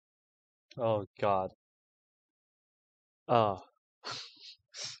Oh God. Oh,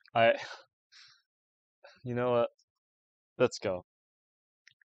 I. You know what? Let's go.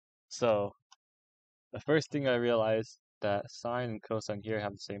 So the first thing I realized that sine and cosine here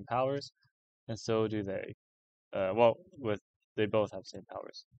have the same powers, and so do they. Well, they both have the same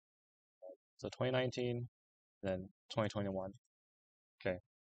powers. So 2019, then 2021. Okay.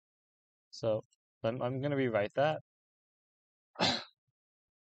 So I'm gonna rewrite that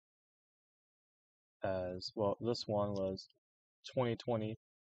as well. This one was 2020,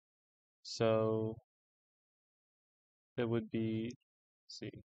 so it would be, let's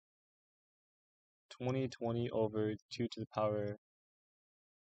see, 2020 over 2 to the power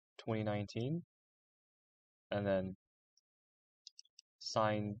 2019, and then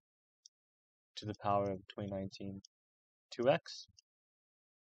sine to the power of 2019 2x,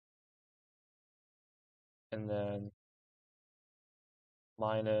 and then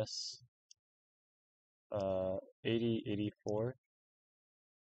minus 84.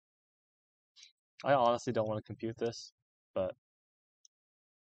 I honestly don't want to compute this, but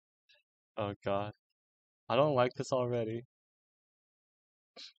oh God, I don't like this already.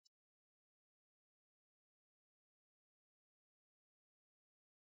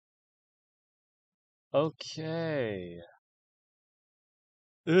 Okay.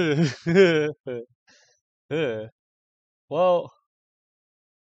 Well,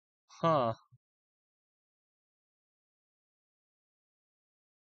 huh.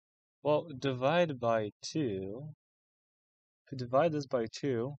 Well, divide by 2. If you divide this by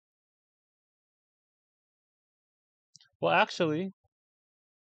 2, well, actually,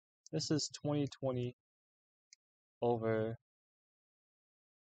 this is 2020 over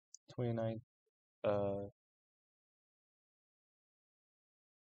 29. Uh,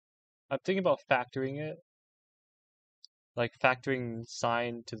 I'm thinking about factoring it, like factoring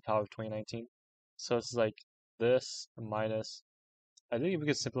sine to the power of 2019. So it's like this minus, I think we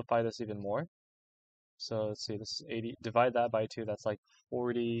could simplify this even more. So let's see, this is 80, divide that by 2, that's like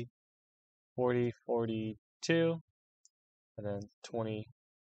 40, 40, 42, and then 20,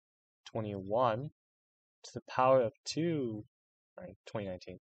 21 to the power of 2, right,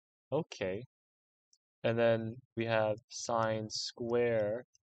 2019. Okay. And then we have sine square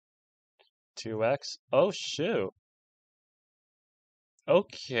 2x. Oh, shoot.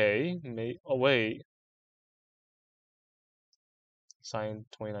 Okay. Oh, wait. Sine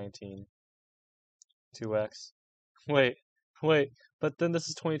 2019 2x. Wait. Wait. But then this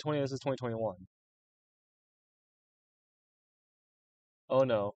is 2020, this is 2021. Oh,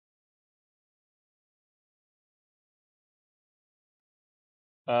 no.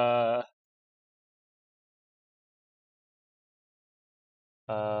 Uh,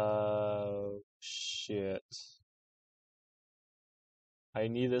 shit. I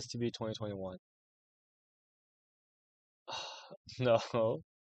need this to be 2021. No.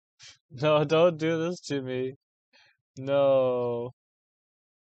 No, don't do this to me. No.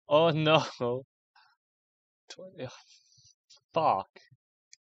 Oh, no. 20, fuck.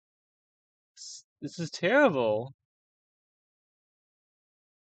 This is terrible.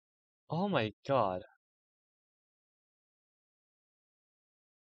 Oh my God.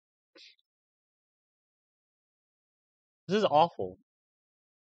 This is awful.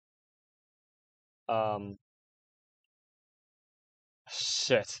 Um,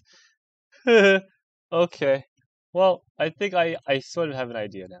 shit. Okay. Well, I think I sort of have an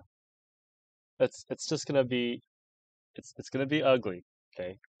idea now. It's just gonna be it's gonna be ugly.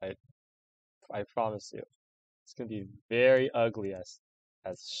 Okay. I promise you. It's gonna be very ugly as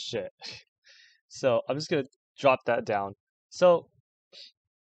shit. So I'm just gonna drop that down. So,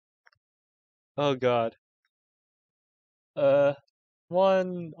 oh God. Uh,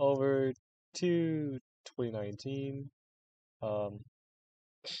 1 over 2, 2019. Um,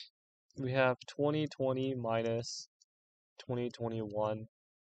 we have 2020 minus 2021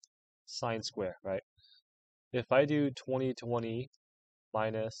 sine square, right? If I do 2020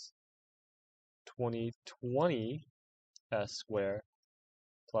 minus 2020 s square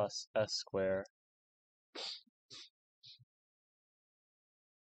plus s square,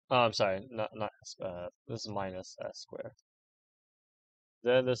 oh, I'm sorry, not this is minus s square.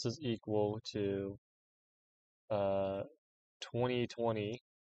 Then this is equal to uh 2020,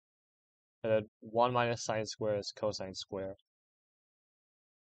 and then 1 minus sine square is cosine square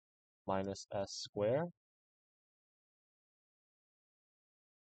minus s square.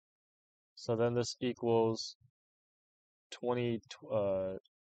 So then this equals 20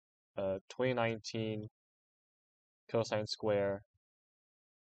 2019 cosine square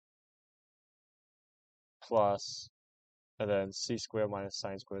plus and then c squared minus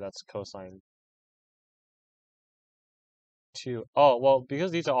sine squared, that's cosine 2. Oh, well,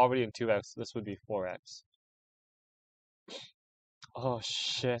 because these are already in 2x, this would be 4x. Oh,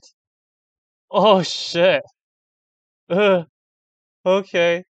 shit. Oh, shit. Ugh.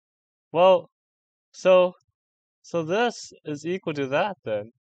 Okay. Well, so this is equal to that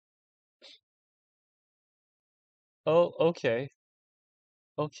then. Oh, okay.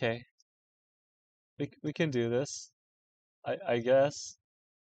 Okay. We can do this. I guess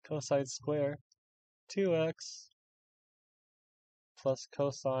cosine square 2x plus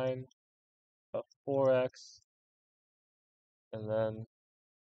cosine of 4x and then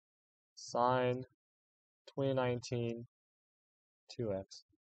sine 2019 2x.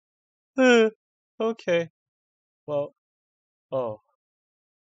 Okay. Well, oh,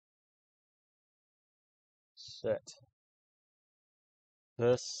 shit.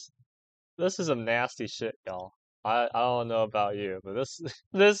 This this is some nasty shit, y'all. I don't know about you, but this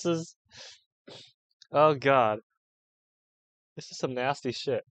this is, oh god. This is some nasty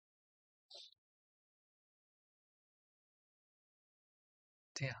shit.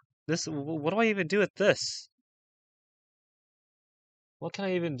 Damn. This what do I even do with this? What can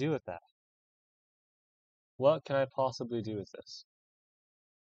I even do with that? What can I possibly do with this?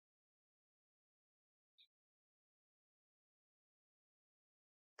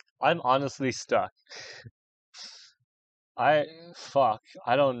 I'm honestly stuck. I fuck.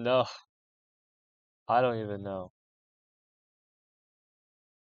 I don't know. I don't even know.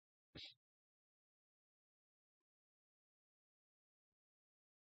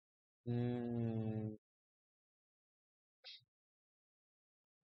 Mm,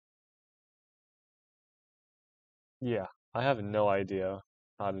 yeah, I have no idea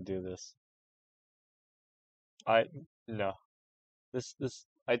how to do this. I no. This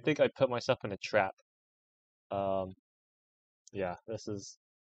I think I put myself in a trap. Um, yeah, this is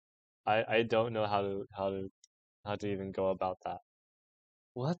I don't know how to even go about that.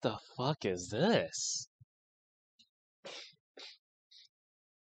 What the fuck is this?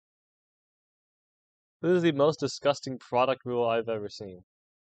 This is the most disgusting product rule I've ever seen.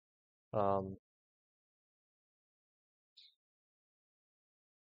 Um,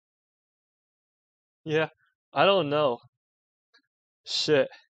 yeah, I don't know. Shit.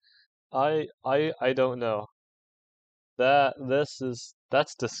 I don't know.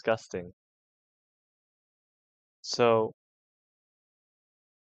 That's disgusting. So,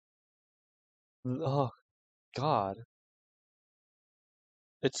 oh God.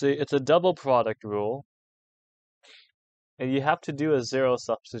 It's a double product rule, and you have to do a zero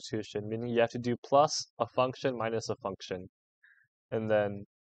substitution, meaning you have to do plus a function minus a function, and then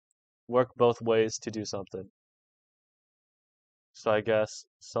work both ways to do something. So I guess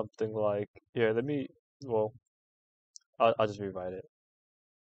something like here, well, I'll just rewrite it.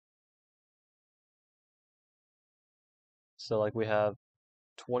 So like we have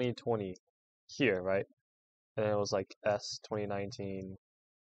 2020 here, right? And it was like S 2019,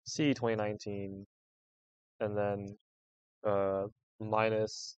 C 2019, and then uh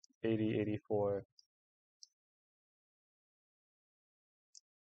minus 8084,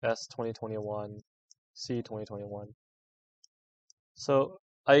 S 2021, C 2021. So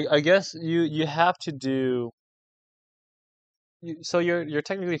I guess you have to do so you're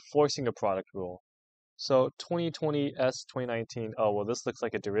technically forcing a product rule. So 2020 S 2019. Oh well, this looks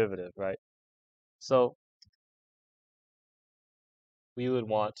like a derivative, right? So we would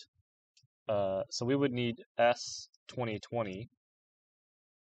want so we would need S 2020,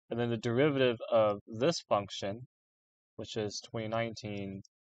 and then the derivative of this function, which is 2019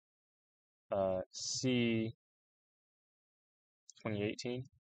 C 2018,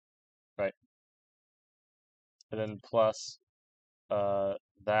 right? And then plus uh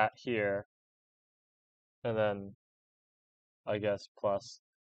that here, and then I guess plus,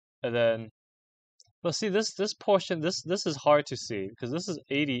 and then well, see this portion, this is hard to see because this is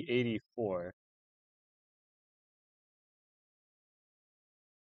 8084.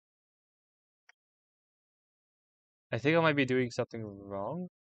 I think I might be doing something wrong.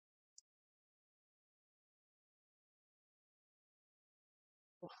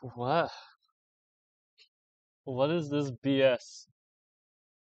 What? What is this BS?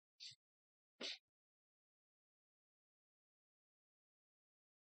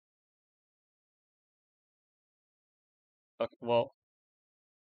 Okay, well,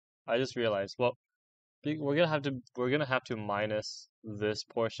 I just realized. Well, we're gonna have to minus this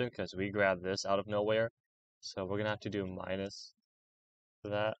portion because we grabbed this out of nowhere. So we're gonna have to do minus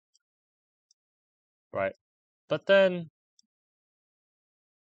that, right? But then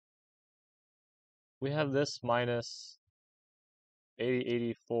we have this minus. 80,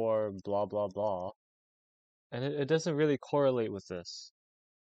 84, blah, blah, blah. And it doesn't really correlate with this.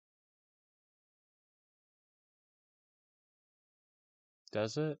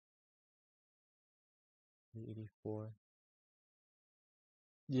 Does it? 84.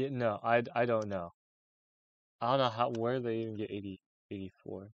 Yeah, no, I don't know. I don't know where they even get 80,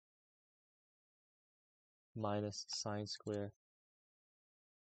 84. Minus sine square.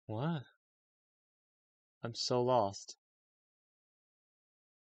 What? I'm so lost.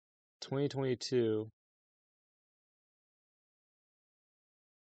 2022.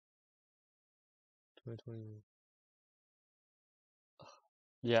 2020.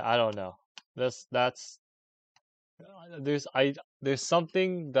 Yeah, I don't know. That's there's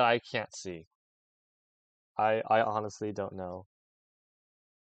something that I can't see. I honestly don't know.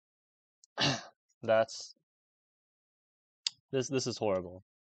 That's this is horrible.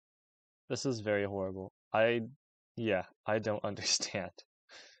 This is very horrible. Yeah, I don't understand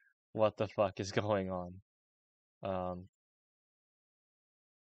what the fuck is going on. Um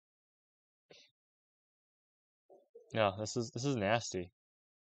no, this is nasty.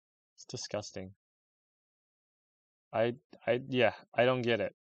 It's disgusting. I yeah, I don't get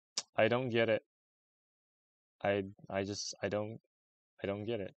it. I don't get it. I just I don't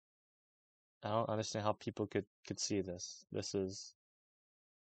get it. I don't understand how people could see this. This is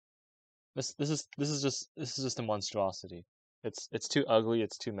just a monstrosity. It's too ugly,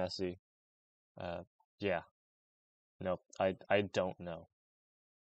 it's too messy. Uh yeah. Nope. I don't know.